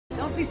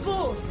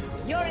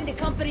You're in the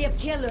company of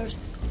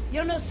killers.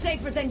 You're no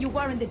safer than you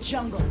were in the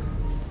jungle.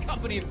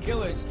 Company of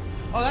killers.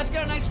 Oh, that's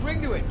got a nice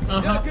ring to it.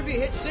 That could be a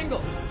hit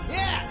single.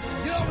 Yeah,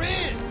 you're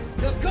in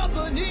the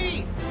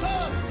company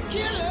of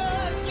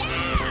killers.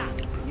 Yeah!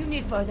 You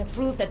need further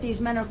proof that these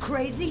men are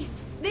crazy?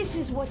 This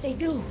is what they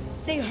do.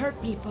 They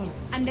hurt people,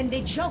 and then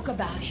they joke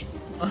about it.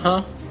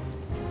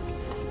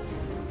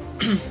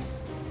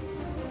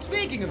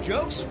 Speaking of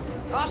jokes,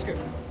 Oscar,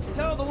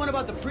 tell the one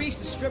about the priest,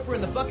 the stripper,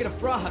 and the bucket of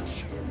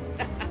frogs.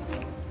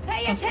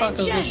 Pay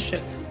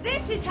attention!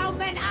 This is how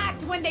men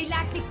act when they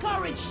lack the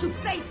courage to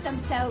face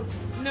themselves.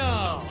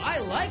 No, I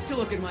like to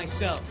look at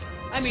myself.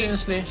 I mean,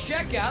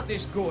 check out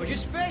this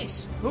gorgeous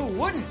face. Who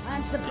wouldn't?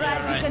 I'm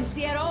surprised you can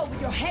see at all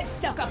with your head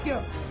stuck up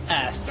your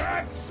ass.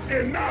 That's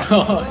enough!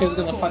 Oh, he's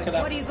gonna fuck it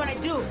up. What are you gonna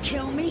do,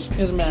 kill me?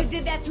 He's mad. You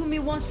did that to me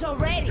once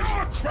already.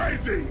 You're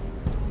crazy!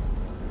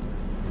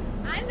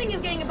 I'm thinking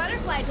of getting a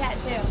butterfly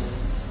tattoo.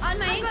 On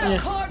my ankle. I'm gonna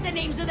carve the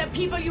names of the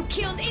people you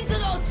killed into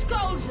those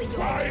skulls of yours.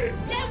 Quiet.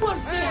 Then we'll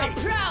see how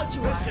proud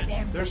you are of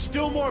them. There's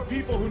still more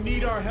people who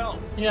need our help.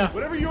 Yeah.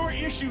 Whatever your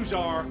issues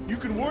are, you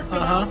can work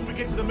them out when we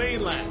get to the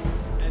mainland.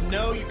 And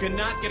no, you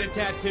cannot get a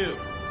tattoo.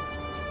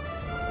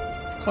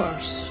 Of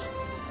course.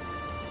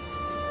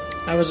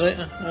 I was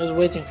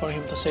waiting for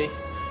him to say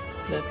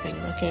that thing.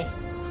 Okay.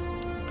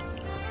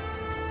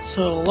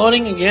 So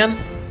loading again.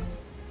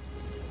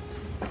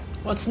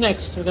 What's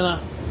next? We're gonna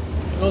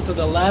go to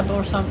the lab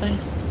or something.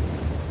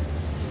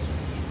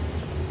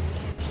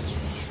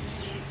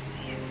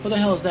 Who the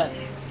hell is that?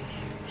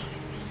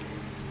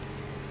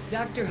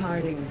 Dr.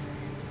 Harding.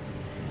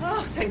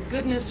 Oh, thank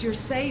goodness you're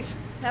safe.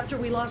 After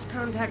we lost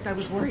contact, I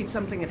was worried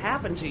something had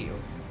happened to you.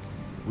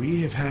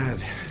 We have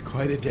had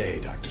quite a day,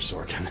 Dr.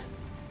 Sorkin.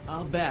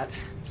 I'll bet.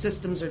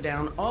 Systems are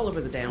down all over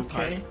the damn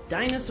park.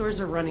 Dinosaurs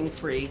are running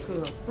free.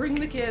 Ugh. Bring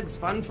the kids.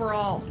 Fun for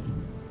all.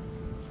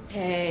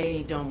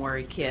 Hey, don't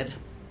worry, kid.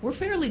 We're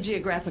fairly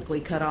geographically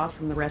cut off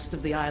from the rest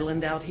of the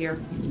island out here.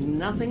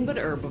 Nothing but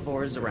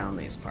herbivores around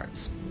these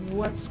parts.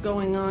 What's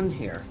going on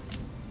here?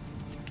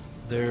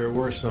 There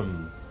were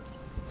some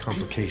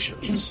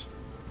complications.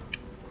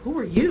 Who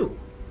are you?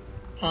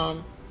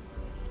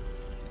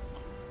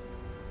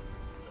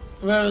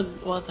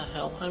 What the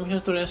hell? I'm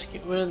here to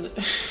rescue. We're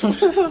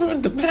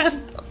the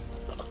band.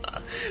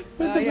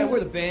 Yeah, we're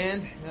the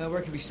band.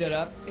 Where can we set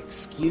up?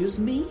 Excuse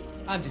me?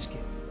 I'm just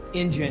kidding.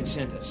 InGen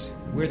sent us.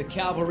 We're the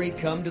cavalry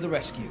come to the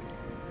rescue.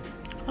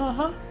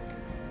 I'm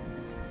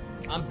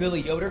Billy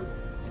Yoder,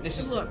 and this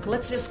is... Look,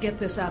 let's just get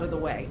this out of the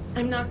way.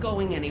 I'm not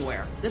going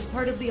anywhere. This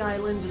part of the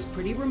island is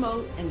pretty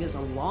remote and is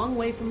a long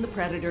way from the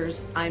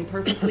predators. I'm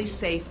perfectly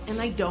safe,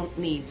 and I don't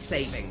need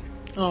saving.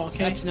 Oh, okay.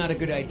 That's not a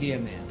good idea,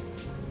 man.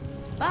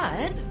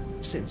 But,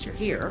 since you're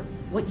here,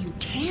 what you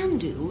can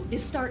do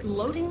is start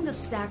loading the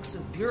stacks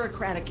of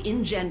bureaucratic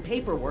InGen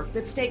paperwork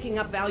that's taking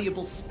up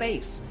valuable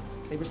space.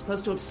 They were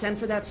supposed to have sent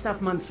for that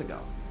stuff months ago.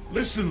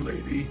 Listen,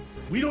 lady,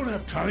 we don't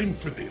have time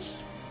for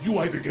this. You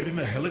either get in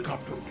the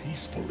helicopter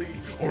peacefully,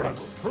 or I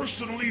will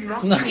personally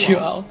knock you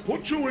out,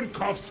 put you in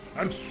cuffs,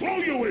 and throw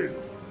you in!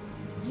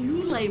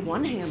 You lay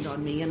one hand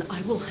on me, and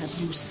I will have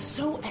you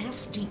so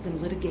ass-deep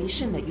in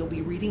litigation that you'll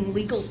be reading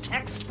legal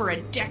text for a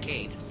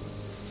decade.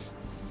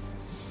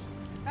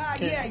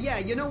 Yeah,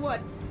 you know what?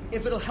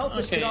 If it'll help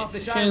us get off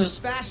this island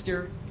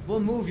faster,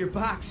 we'll move your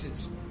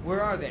boxes.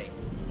 Where are they?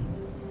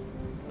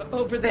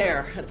 Over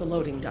there, at the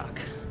loading dock.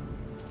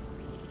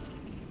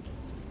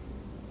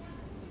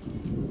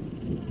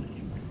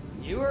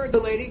 You heard the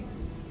lady.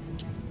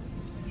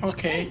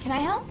 Okay. Hey, can I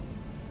help?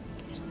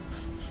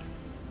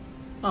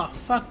 Oh,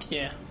 fuck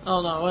yeah.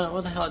 Oh no,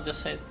 what the hell I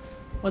just said?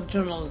 What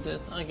journal is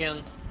it?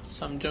 Again,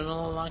 some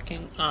journal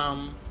unlocking.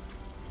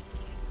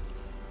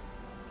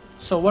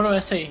 So what do I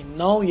say?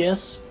 No,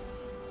 yes?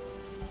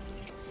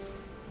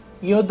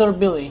 Yoder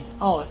Billy.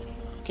 Oh,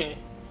 okay.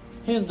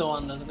 He's the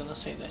one that's gonna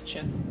say that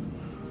shit.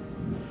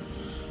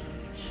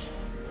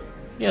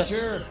 Yes.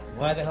 Sure.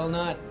 Why the hell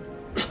not?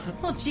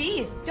 Well,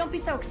 geez, don't be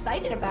so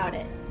excited about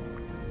it.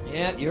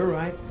 Yeah, you're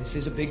right. This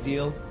is a big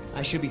deal.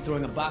 I should be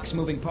throwing a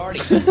box-moving party.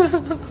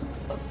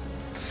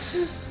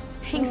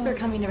 Thanks for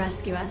coming to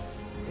rescue us.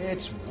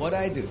 It's what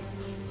I do.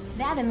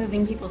 That and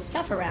moving people's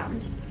stuff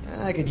around.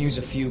 I could use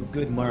a few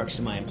good marks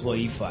in my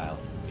employee file.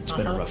 It's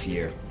been a rough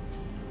year.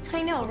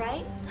 I know,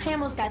 right? I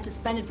almost got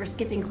suspended for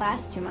skipping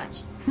class too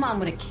much. Mom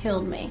would have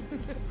killed me.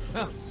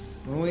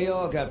 We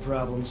all got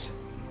problems.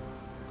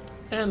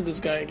 And this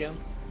guy again.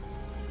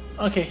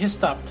 Okay, he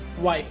stopped.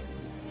 Why?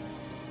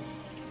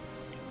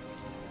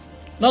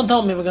 Don't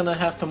tell me we're gonna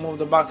have to move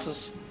the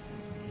boxes.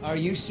 Are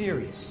you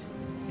serious?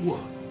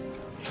 What?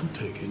 I'm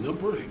taking a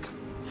break.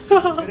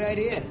 Good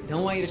idea.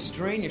 Don't want you to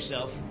strain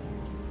yourself.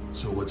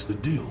 So what's the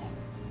deal?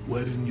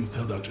 Why didn't you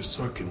tell Dr.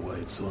 Sorkin why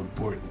it's so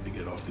important to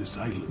get off this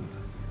island?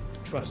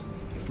 Trust me,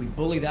 if we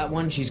bully that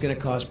one, she's gonna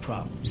cause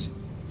problems.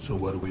 So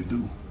what do we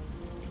do?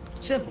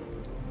 Simple.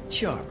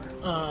 Charm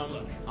her.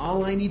 Look,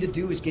 all I need to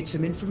do is get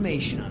some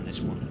information on this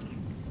woman.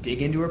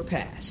 Dig into her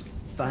past.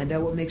 Find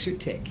out what makes her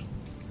tick.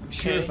 I'm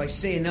sure if I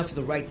say enough of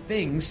the right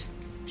things,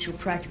 she'll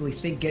practically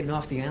think getting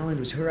off the island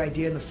was her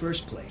idea in the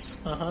first place.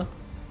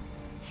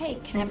 Hey,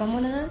 can I bum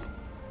one of those?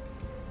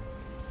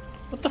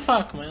 What the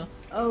fuck, man?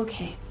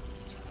 Okay.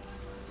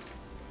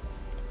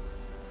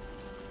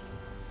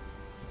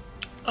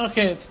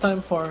 Okay, it's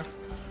time for...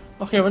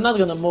 Okay, we're not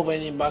gonna move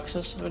any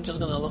boxes. We're just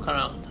gonna look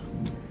around.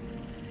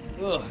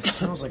 Ugh, it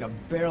smells like a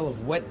barrel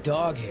of wet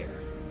dog hair.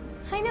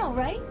 I know,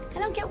 right? I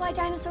don't get why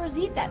dinosaurs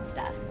eat that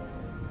stuff.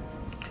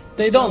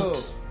 They don't.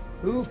 So,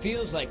 who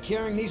feels like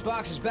carrying these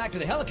boxes back to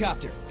the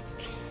helicopter?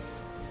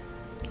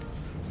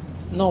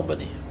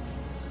 Nobody.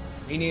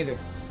 Me neither.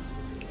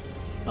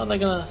 Oh, they're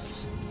gonna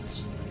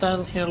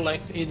stand here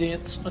like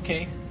idiots.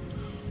 Okay.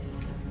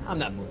 I'm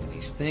not moving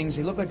these things.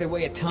 They look like they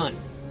weigh a ton.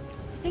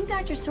 I think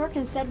Dr.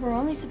 Sorkin said we're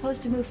only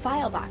supposed to move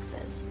file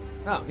boxes.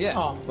 Oh, yeah.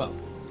 Oh. Well,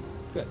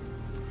 good.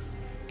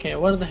 Okay,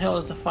 where the hell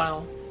is the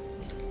file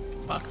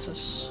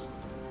boxes?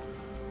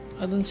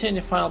 I don't see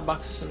any file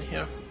boxes in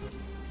here.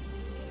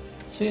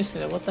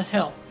 Seriously, what the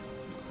hell?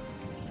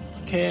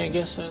 Okay, I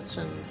guess it's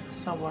in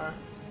somewhere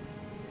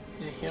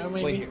in here,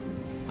 maybe? Wait here.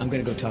 I'm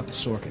gonna go talk to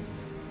Sorkin.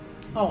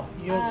 Oh,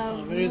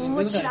 we're using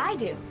What this should guy. I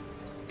do?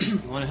 You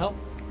wanna help?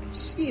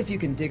 See if you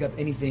can dig up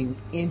anything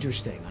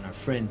interesting on our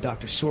friend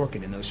Dr.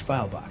 Sorkin in those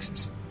file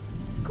boxes.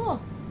 Cool.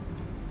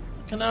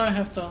 Okay, now I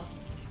have to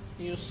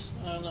use,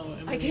 I don't know.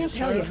 I can't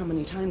tell you how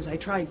many times I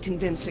tried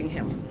convincing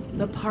him.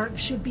 The park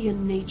should be a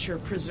nature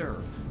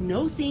preserve.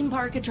 No theme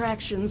park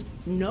attractions,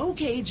 no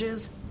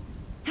cages.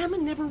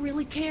 Hammond never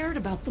really cared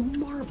about the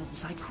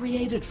marvels I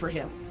created for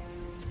him.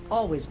 It's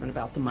always been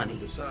about the money.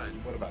 Decide.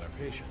 What about our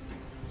patient?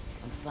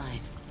 I'm fine.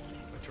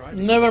 I tried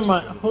to Never convince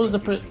mind. her to Who's the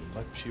rescue team,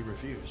 but she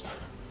refused.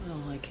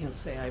 Oh, I can't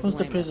say I Who's the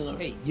blame her. prisoner?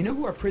 Hey, you know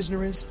who our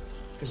prisoner is?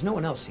 Because no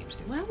one else seems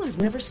to. Well,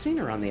 I've never seen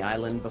her on the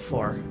island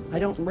before. I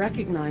don't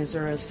recognize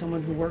her as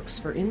someone who works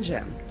for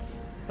InGen.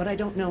 But I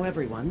don't know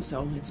everyone,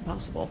 so it's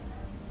possible.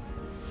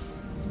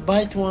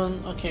 Bite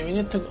one. Okay, we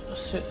need to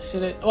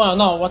sedate. Oh,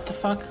 no, what the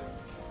fuck?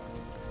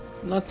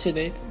 Not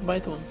sedate,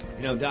 bite one.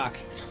 You know, Doc,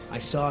 I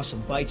saw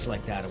some bites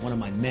like that at one of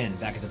my men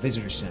back at the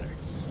visitor center.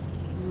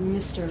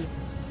 Mr.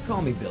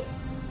 Call me Billy.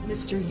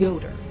 Mr.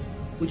 Yoder,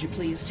 would you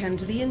please tend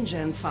to the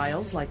InGen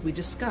files like we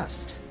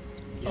discussed?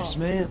 Yes, Oh.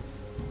 ma'am.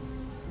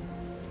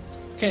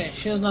 Okay,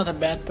 she's not a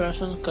bad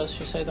person because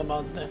she said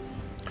about the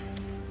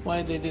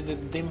why they did the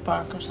theme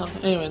park or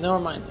something. Anyway, never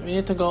mind. We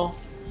need to go.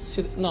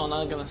 No,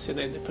 not gonna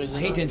sedate the prisoner.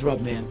 I hate to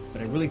interrupt, man,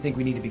 but I really think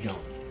we need to be going.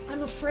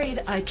 I'm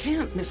afraid I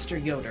can't,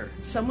 Mr. Yoder.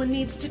 Someone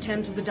needs to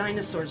tend to the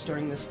dinosaurs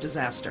during this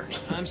disaster.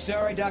 I'm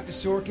sorry, Dr.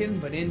 Sorkin,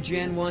 but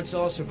InGen wants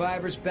all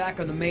survivors back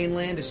on the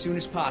mainland as soon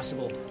as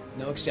possible.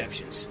 No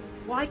exceptions.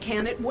 Why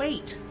can't it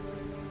wait?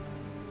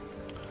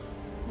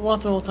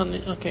 What will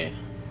okay.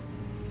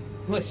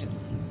 Listen,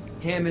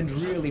 Hammond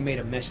really made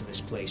a mess of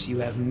this place. You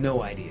have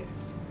no idea.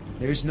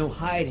 There's no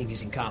hiding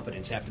his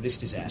incompetence after this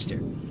disaster.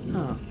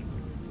 Huh.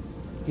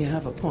 You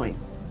have a point.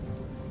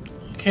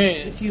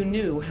 Okay, If you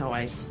knew how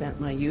I spent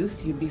my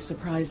youth, you'd be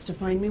surprised to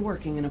find me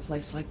working in a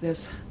place like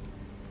this.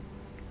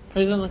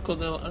 prisoner could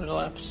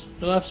relapse.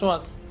 Relapse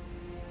what?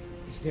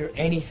 Is there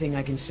anything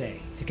I can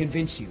say to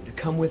convince you to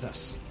come with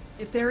us?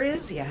 If there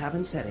is, you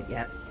haven't said it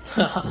yet.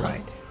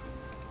 Right.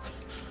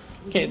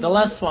 Okay, the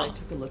last I one.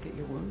 took a look at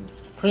your wound.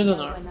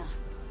 Prisoner.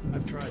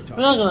 I've tried talking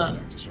We're not gonna.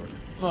 to Dr. Sorkin.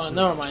 Oh,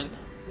 never mind.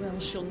 Well,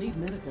 she'll need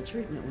medical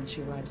treatment when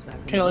she arrives back.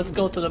 on Okay, the let's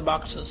go mainland. to the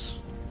boxes.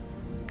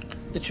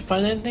 Did you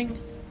find anything?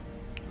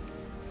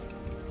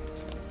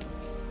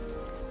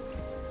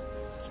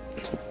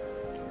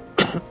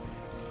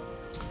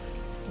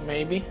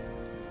 Maybe.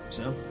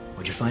 So,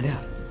 what'd you find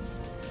out?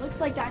 Looks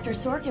like Dr.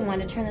 Sorkin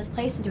wanted to turn this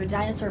place into a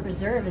dinosaur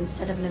preserve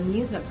instead of an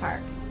amusement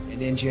park.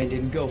 And InGen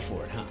didn't go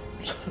for it, huh?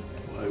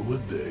 Why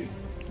would they?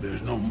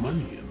 There's no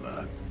money in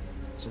that.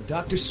 So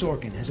Dr.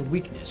 Sorkin has a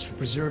weakness for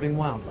preserving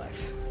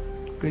wildlife.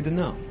 Good to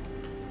know.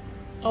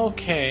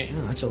 Okay.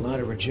 Oh, that's a lot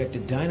of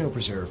rejected dino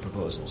preserve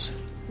proposals.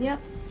 Yep.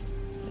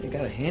 You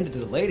gotta hand it to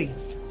the lady.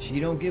 She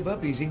don't give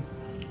up easy.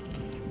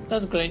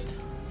 That's great.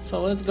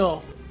 So let's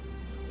go.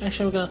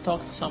 Actually, we're gonna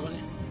talk to somebody.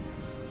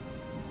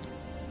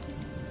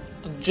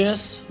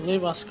 Jess,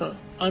 leave Oscar.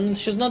 I mean,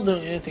 she's not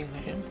doing anything to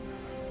him.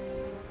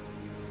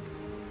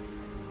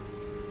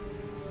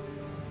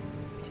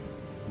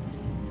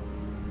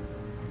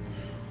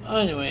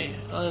 Anyway,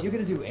 You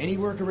gonna do any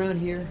work around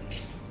here?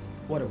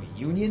 What, are we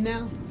union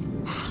now?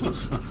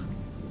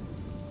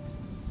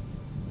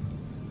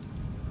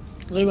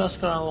 leave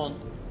Oscar alone.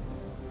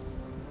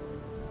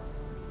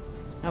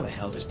 How the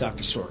hell does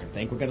Dr. Sorkin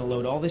think we're gonna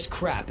load all this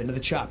crap into the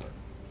chopper?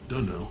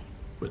 Dunno,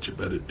 but you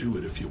better do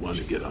it if you want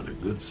to get on the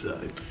good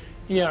side.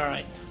 Yeah,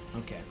 right.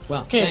 Okay.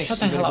 Well, Okay, thanks. shut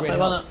the You've been hell a up. great I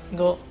help. wanna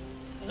go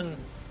and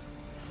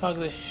fuck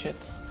this shit.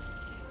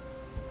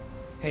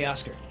 Hey,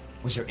 Oscar,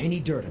 was there any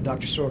dirt on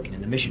Dr. Sorkin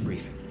in the mission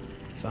briefing?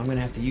 If I'm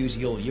gonna have to use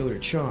the old Yoder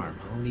charm,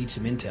 I'll need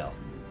some intel.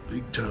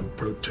 Big-time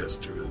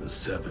protester in the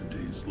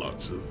 70s,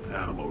 lots of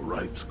animal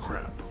rights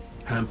crap.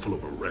 Handful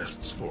of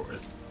arrests for it.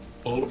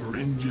 All of her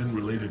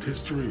InGen-related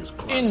history is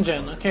classified.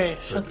 InGen, okay,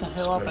 So shut the I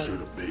hell up expect her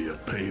and... to be a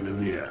pain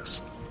in the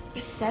ass.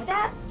 It said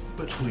that?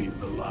 Between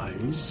the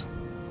lines.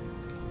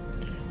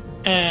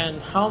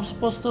 And how I'm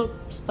supposed to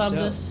stop So,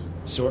 this?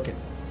 Sorkin.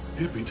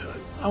 Hippie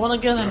type. I want to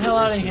get the hell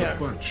out of here. A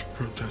bunch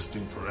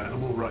protesting for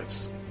animal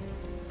rights.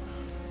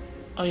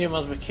 Oh, you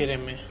must be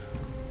kidding me.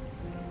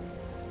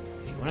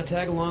 If you want to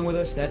tag along with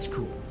us, that's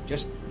cool.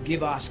 Just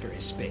give Oscar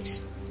his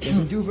space. He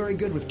doesn't do very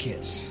good with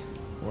kids.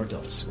 Or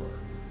adults. Or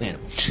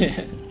animals.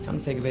 Come to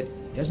think of it,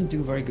 he doesn't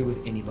do very good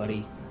with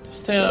anybody.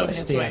 Stay out of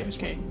his way,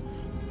 okay.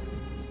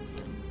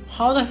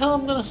 How the hell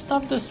am I gonna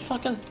stop this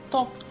fucking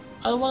talk?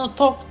 I don't wanna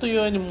talk to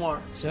you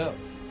anymore. So,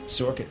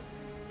 Sorkin.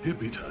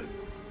 Hippie type.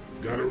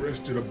 Got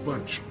arrested a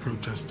bunch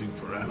protesting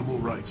for animal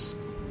rights.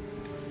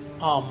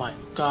 Oh my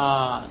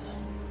god.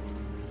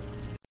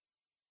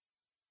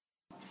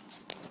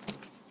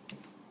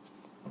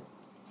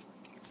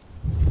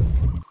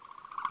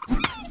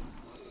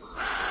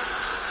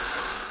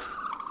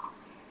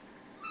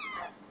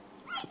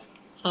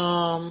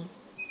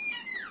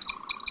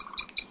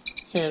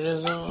 Okay,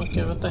 there's a...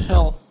 Okay, what the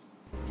hell?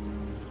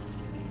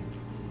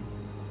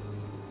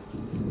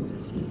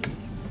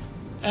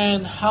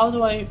 And how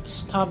do I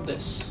stop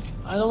this?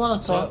 I don't want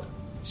to talk.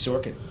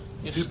 Sorkin.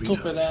 You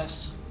stupid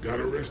ass. Got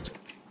arrested.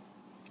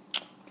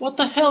 What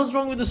the hell is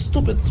wrong with the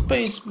stupid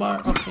space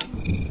bar?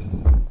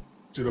 Okay.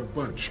 Did a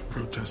bunch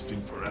protesting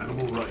for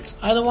animal rights.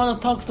 I don't want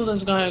to talk to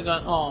this guy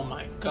again. Oh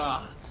my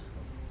god.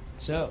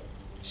 So,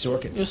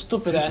 Sorkin. You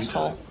stupid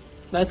asshole.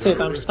 That's it,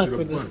 I'm stuck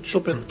with this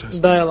stupid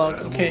dialogue,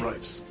 okay.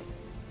 Rights.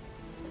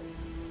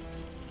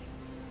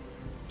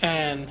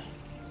 And...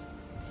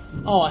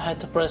 Oh, I had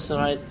to press the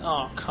right...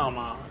 Oh, come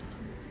on.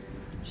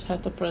 Just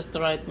had to press the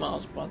right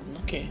mouse button,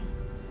 okay.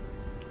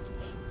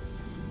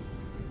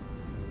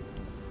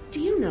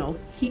 Do you know,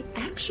 he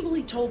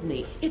actually told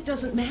me it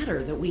doesn't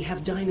matter that we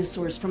have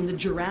dinosaurs from the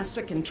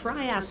Jurassic and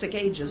Triassic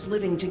ages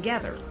living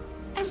together,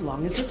 as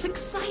long as it's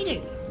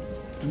exciting.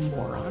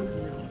 Moron.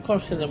 Of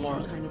course he's a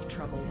moron. Some kind of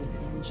trouble with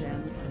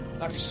InGen.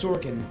 Dr.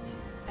 Sorkin.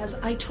 As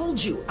I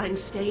told you, I'm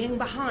staying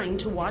behind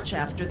to watch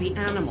after the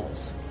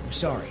animals. I'm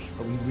sorry,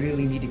 but we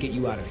really need to get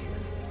you out of here.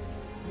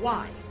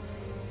 Why?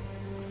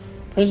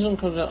 Prison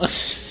could...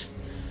 Wouldn't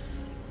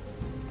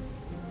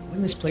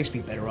this place be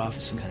better off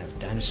as some kind of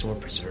dinosaur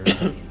preserve?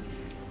 I mean,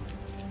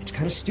 it's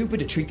kind of stupid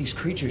to treat these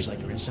creatures like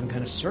they're in some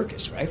kind of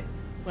circus, right?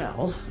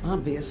 Well,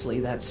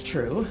 obviously that's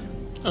true.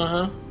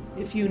 Uh-huh.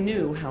 If you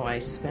knew how I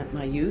spent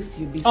my youth,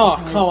 you'd be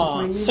surprised come to on.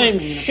 find me Same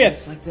working in a shit.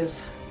 place like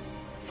this.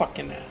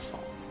 Fucking asshole.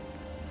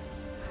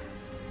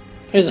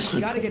 Here's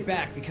We gotta get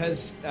back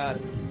because,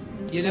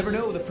 you never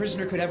know, the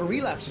prisoner could have a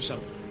relapse or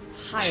something.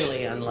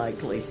 Highly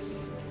unlikely.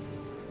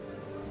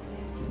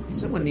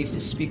 Someone needs to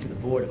speak to the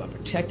board about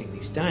protecting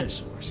these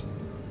dinosaurs.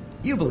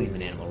 You believe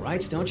in animal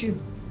rights, don't you?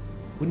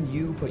 Wouldn't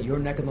you put your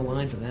neck on the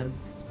line for them?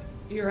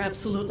 You're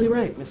absolutely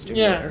right, Mr.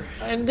 Yeah, Yoder.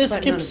 and this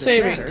but keeps none of this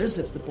saving. matters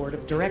if the board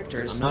of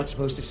directors... I'm not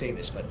supposed to say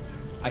this, but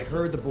I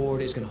heard the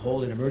board is going to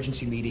hold an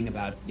emergency meeting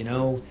about, you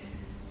know,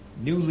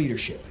 new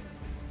leadership.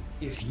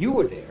 If you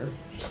were there,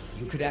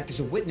 you could act as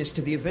a witness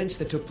to the events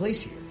that took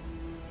place here.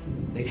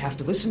 They'd have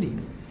to listen to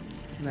you.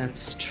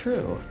 That's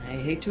true. I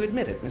hate to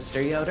admit it,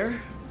 Mr. Yoder.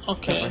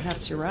 Okay. But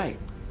perhaps you're right.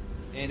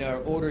 And our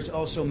orders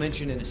also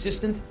mention an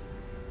assistant?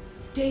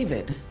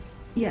 David.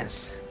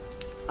 Yes.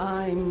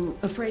 I'm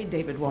afraid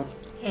David won't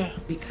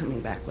be coming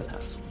back with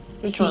us.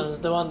 Which one is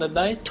the one that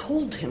died?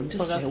 Told him to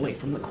stay away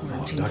from the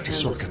quarantine. Dr.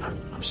 Sorkin,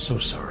 I'm so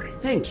sorry.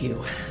 Thank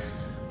you.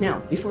 Now,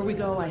 before we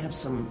go, I have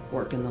some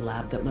work in the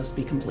lab that must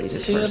be completed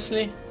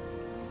Seriously?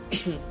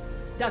 first.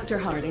 Dr.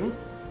 Harding,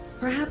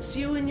 perhaps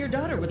you and your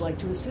daughter would like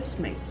to assist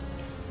me.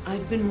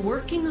 I've been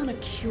working on a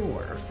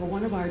cure for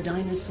one of our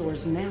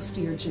dinosaurs'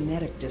 nastier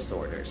genetic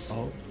disorders.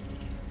 Oh?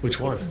 Which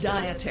one? It's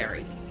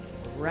dietary.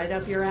 Right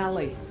up your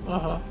alley.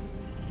 Uh-huh.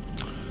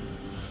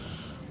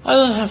 I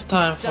don't have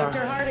time for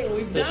Dr. Harding,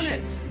 we've done shit.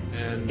 it.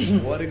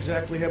 And what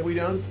exactly have we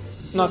done?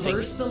 Nothing.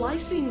 First, the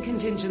lysine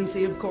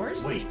contingency, of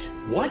course. Wait,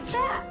 what?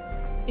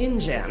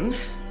 InGen,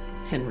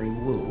 Henry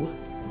Wu,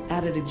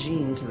 added a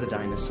gene to the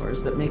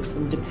dinosaurs that makes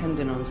them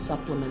dependent on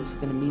supplements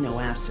of an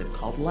amino acid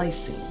called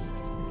lysine.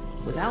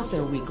 Without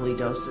their weekly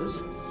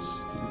doses,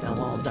 they'll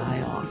all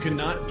die off. You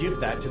cannot give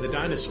that to the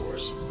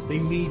dinosaurs. They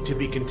need to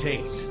be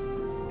contained.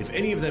 If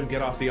any of them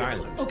get off the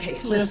island... Okay,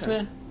 Seriously?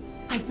 listen.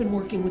 I've been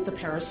working with the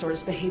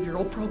Parasaur's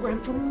behavioral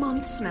program for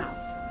months now.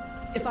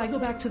 If I go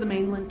back to the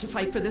mainland to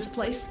fight for this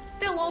place,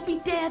 they'll all be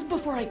dead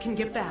before I can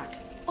get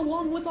back,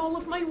 along with all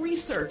of my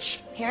research.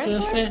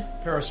 Seriously?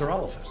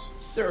 Parasaurolophus.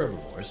 They're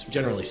herbivores,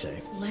 generally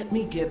safe. Let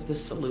me give the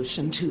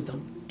solution to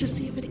them to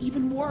see if it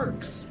even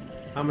works.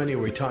 How many are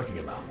we talking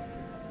about?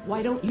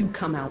 Why don't you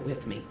come out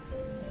with me?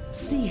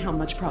 See how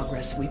much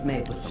progress we've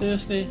made with them.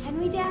 Seriously?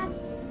 Can we, Dad?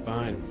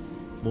 Fine.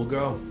 We'll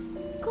go.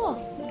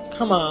 Cool.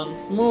 Come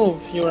on,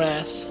 move your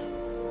ass.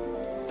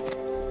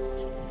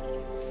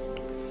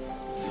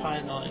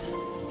 Finally.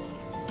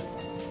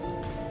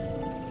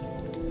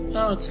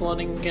 Now it's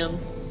loading again.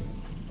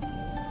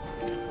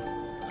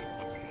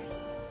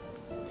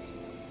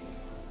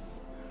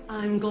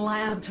 I'm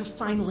glad to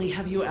finally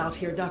have you out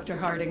here, Dr.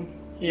 Harding.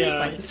 Yeah.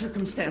 Despite the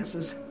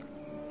circumstances.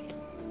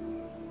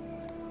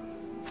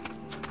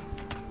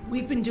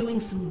 We've been doing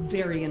some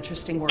very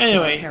interesting work with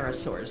our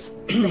parasaurs.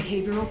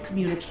 Behavioral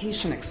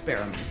communication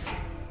experiments.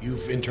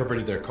 You've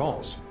interpreted their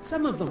calls.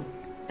 Some of them.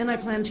 And I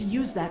plan to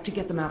use that to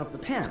get them out of the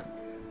pen.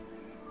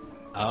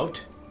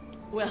 Out?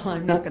 Well,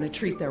 I'm not going to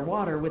treat their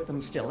water with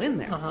them still in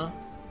there.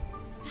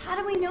 How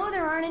do we know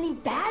there aren't any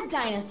bad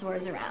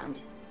dinosaurs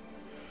around?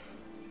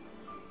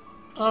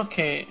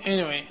 Okay,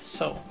 anyway,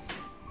 so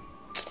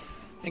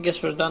I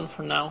guess we're done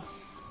for now.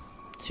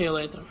 See you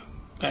later,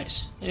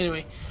 guys.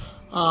 Anyway,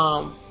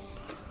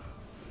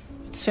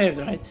 it's saved,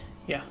 right?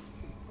 Yeah.